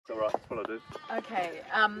All right, that's what I do. Okay,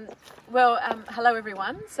 hello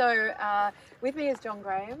everyone. So with me is John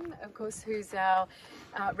Graham, of course, who's our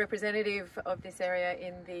representative of this area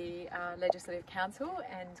in the Legislative Council,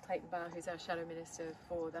 and Clayton Barr, who's our Shadow Minister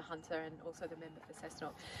for the Hunter and also the member for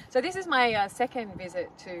Cessnock. So this is my second visit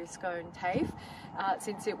to Scone TAFE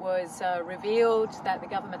since it was revealed that the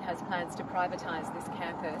government has plans to privatise this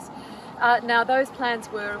campus. Now those plans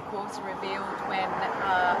were of course revealed when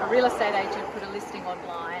a real estate agent put a listing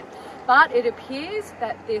online. But it appears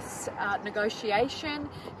that this negotiation,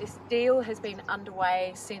 this deal has been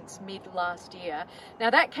underway since mid last year. Now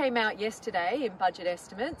that came out yesterday in budget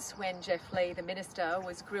estimates when Jeff Lee, the Minister,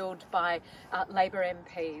 was grilled by Labor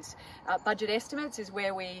MPs. Budget estimates is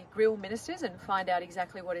where we grill ministers and find out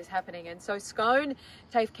exactly what is happening. And so Scone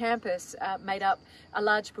TAFE campus made up a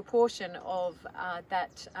large proportion of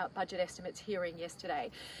that budget estimates hearing yesterday.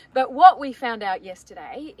 But what we found out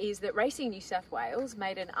yesterday is that Racing New South Wales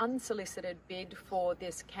made an unsolicited bid for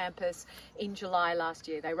this campus in July last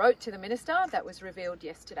year. They wrote to the Minister, that was revealed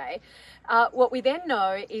yesterday. What we then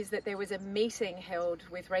know is that there was a meeting held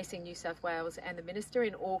with Racing New South Wales and the Minister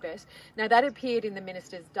in August. Now that appeared in the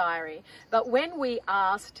Minister's diary, but when we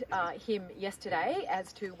asked him yesterday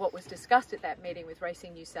as to what was discussed at that meeting with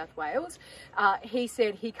Racing New South Wales, he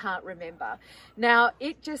said he can't remember. Now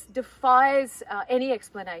it just defies any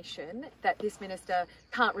explanation that this Minister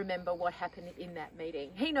can't remember what happened in that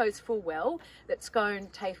meeting. He knows full well that Scone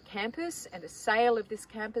TAFE campus and the sale of this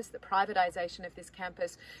campus, the privatisation of this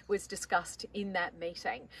campus, was discussed in that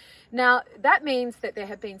meeting. Now that means that there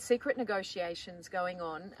have been secret negotiations going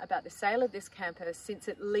on about the sale of this campus since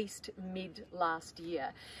at least mid last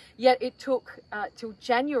year. Yet it took till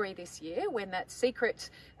January this year when that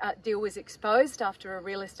secret deal was exposed after a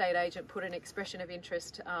real estate agent put an expression of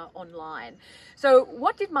interest online. So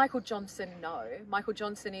what did Michael Johnson know? Michael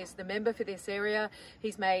Johnson is the member for this area.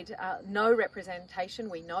 He's made no representation,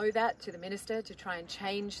 we know that, to the Minister to try and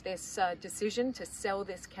change this decision to sell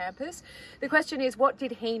this campus. The question is, what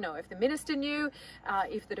did he know? If the Minister knew,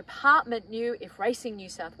 if the department knew, if Racing New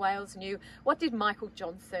South Wales knew, what did Michael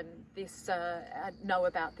Johnson know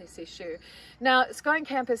about this issue? Now, Scone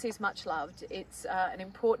campus is much loved. It's an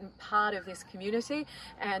important part of this community,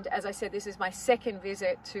 and as I said, this is my second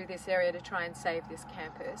visit to this area to try and save this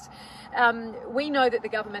campus. We know that the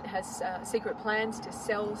government has secret plans to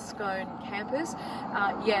sell Scone campus,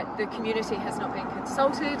 yet the community has not been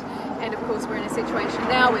consulted, and of course we're in a situation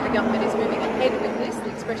now where the government is moving ahead with this.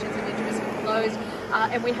 The expressions of interest have closed,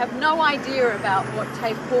 and we have no idea about what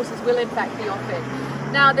TAFE courses will in fact be offered.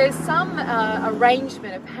 Now there's some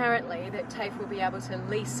arrangement apparently that TAFE will be able to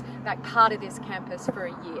lease that part of this campus for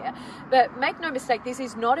a year. But make no mistake, this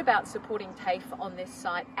is not about supporting TAFE on this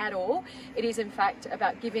site at all. It is in fact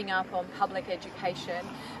about giving up on public education,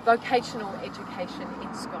 vocational education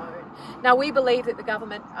in Scone. Now we believe that the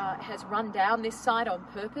government has run down this site on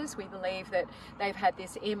purpose. We believe that they've had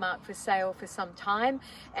this earmarked for sale for some time,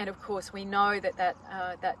 and of course we know that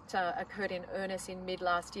that occurred in earnest in mid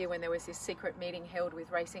last year when there was this secret meeting held with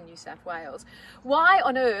Racing New South Wales. Why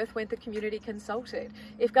on earth weren't the community consulted?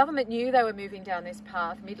 If government knew they were moving down this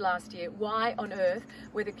path mid last year, why on earth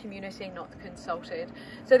were the community not consulted?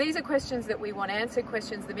 So these are questions that we want answered,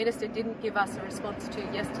 questions the Minister didn't give us a response to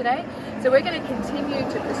yesterday. So we're going to continue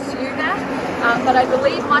to pursue that, but I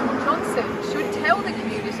believe Michael Johnson should tell the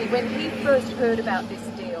community when he first heard about this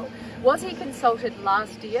deal. Was he consulted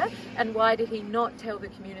last year, and why did he not tell the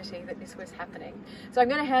community that this was happening? So I'm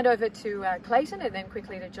going to hand over to Clayton and then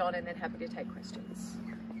quickly to John, and then happy to take questions.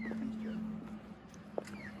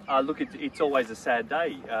 Look, it's always a sad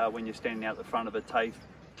day when you're standing out the front of a TAFE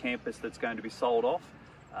campus that's going to be sold off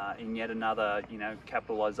in yet another,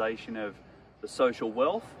 capitalisation of the social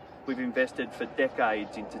wealth. We've invested for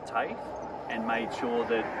decades into TAFE and made sure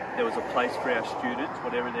that there was a place for our students,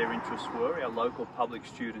 whatever their interests were, our local public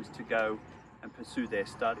students, to go and pursue their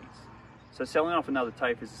studies. So selling off another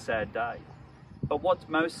TAFE is a sad day. But what's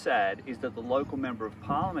most sad is that the local Member of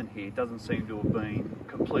Parliament here doesn't seem to have been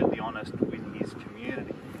completely honest with his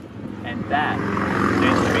community. And that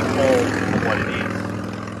needs to be called for what it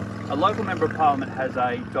is. A local Member of Parliament has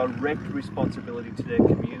a direct responsibility to their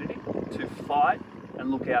community to fight and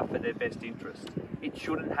look out for their best interests. It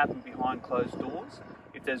shouldn't happen behind closed doors.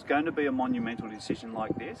 If there's going to be a monumental decision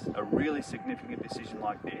like this, a really significant decision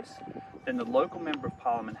like this, then the local Member of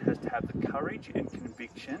Parliament has to have the courage and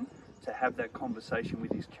conviction to have that conversation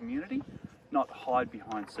with his community, not hide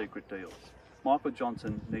behind secret deals. Michael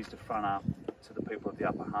Johnson needs to front up to the people of the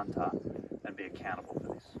Upper Hunter and be accountable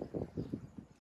for this.